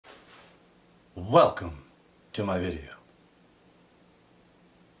Welcome to my video.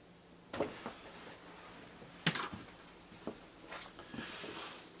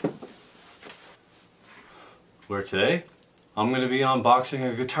 Where today I'm going to be unboxing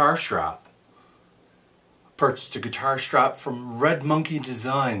a guitar strap. I purchased a guitar strap from Red Monkey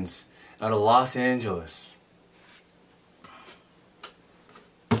Designs out of Los Angeles.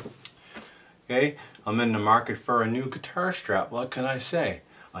 Okay, I'm in the market for a new guitar strap. What can I say?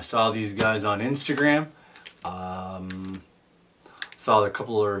 I saw these guys on Instagram, saw a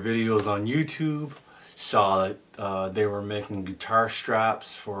couple of their videos on YouTube, saw that they were making guitar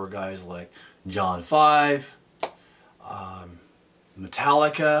straps for guys like John 5,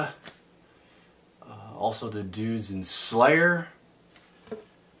 Metallica, also the dudes in Slayer.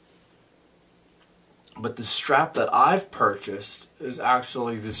 But the strap that I've purchased is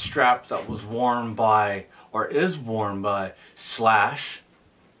actually the strap that was worn by, or is worn by, Slash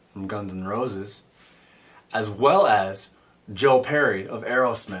from Guns N' Roses, as well as Joe Perry of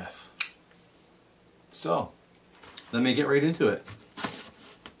Aerosmith. So, let me get right into it.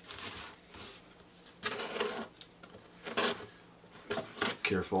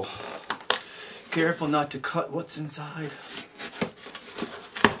 Careful. Careful not to cut what's inside.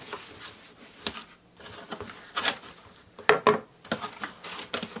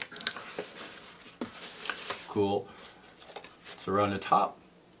 Cool. So around the top,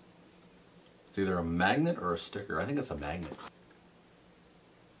 it's either a magnet or a sticker. I think it's a magnet.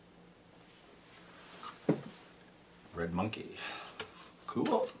 Red Monkey.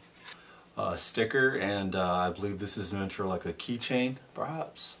 Cool. Sticker, and I believe this is meant for like a keychain,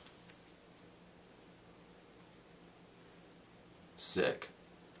 perhaps. Sick.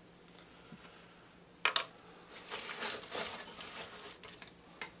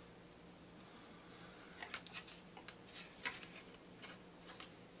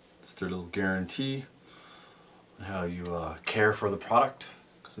 Their little guarantee on how you care for the product,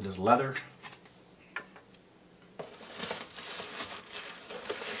 because it is leather.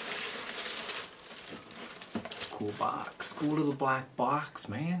 Cool box, cool little black box,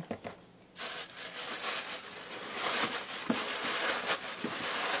 man.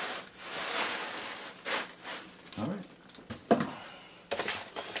 All right,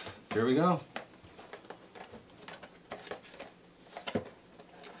 so here we go.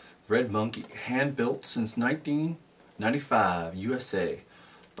 Red Monkey, hand built since 1995, USA,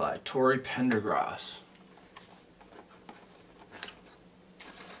 by Tori Pendergrass.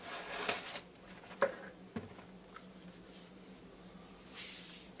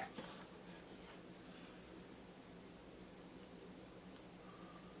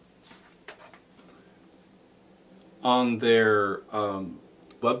 On their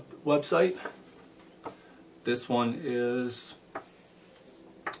website, this one is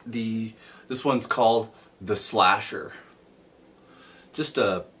this one's called the Slasher. Just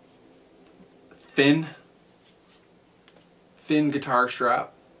a thin guitar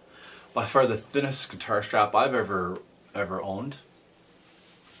strap. By far the thinnest guitar strap I've ever owned.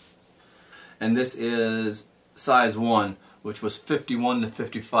 And this is size 1, which was 51 to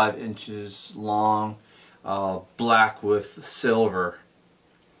 55 inches long, black with silver.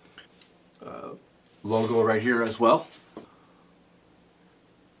 Logo right here as well.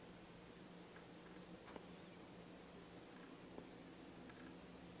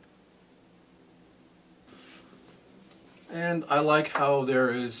 And I like how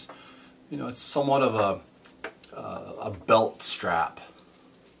there is, you know, it's somewhat of a belt strap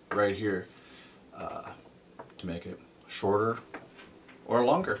right here to make it shorter or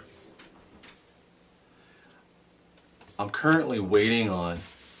longer. I'm currently waiting on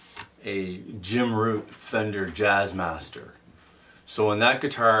a Jim Root Fender Jazzmaster. So when that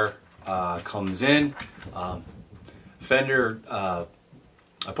guitar comes in, Fender, I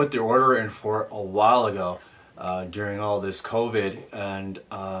put the order in for it a while ago. During all this COVID, and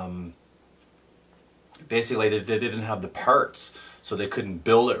basically they didn't have the parts, so they couldn't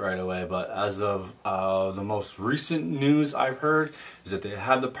build it right away. But as of the most recent news I've heard is that they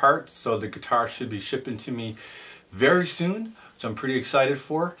have the parts, so the guitar should be shipping to me very soon, which I'm pretty excited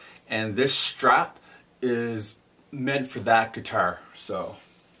for. And this strap is meant for that guitar, so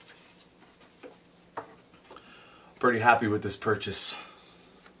pretty happy with this purchase.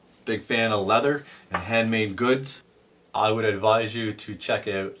 Big fan of leather and handmade goods. I would advise you to check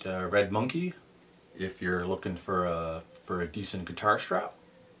out Red Monkey if you're looking for a decent guitar strap.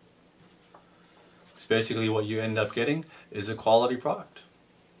 It's basically what you end up getting is a quality product.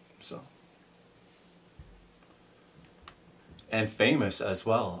 So, and famous as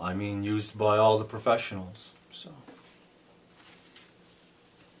well. I mean, used by all the professionals. So.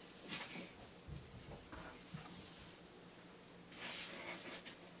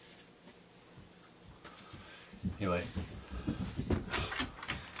 Anyway,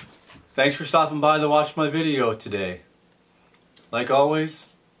 thanks for stopping by to watch my video today. Like always,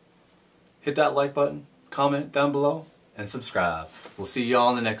 hit that like button, comment down below, and subscribe. We'll see y'all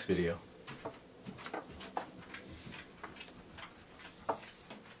in the next video.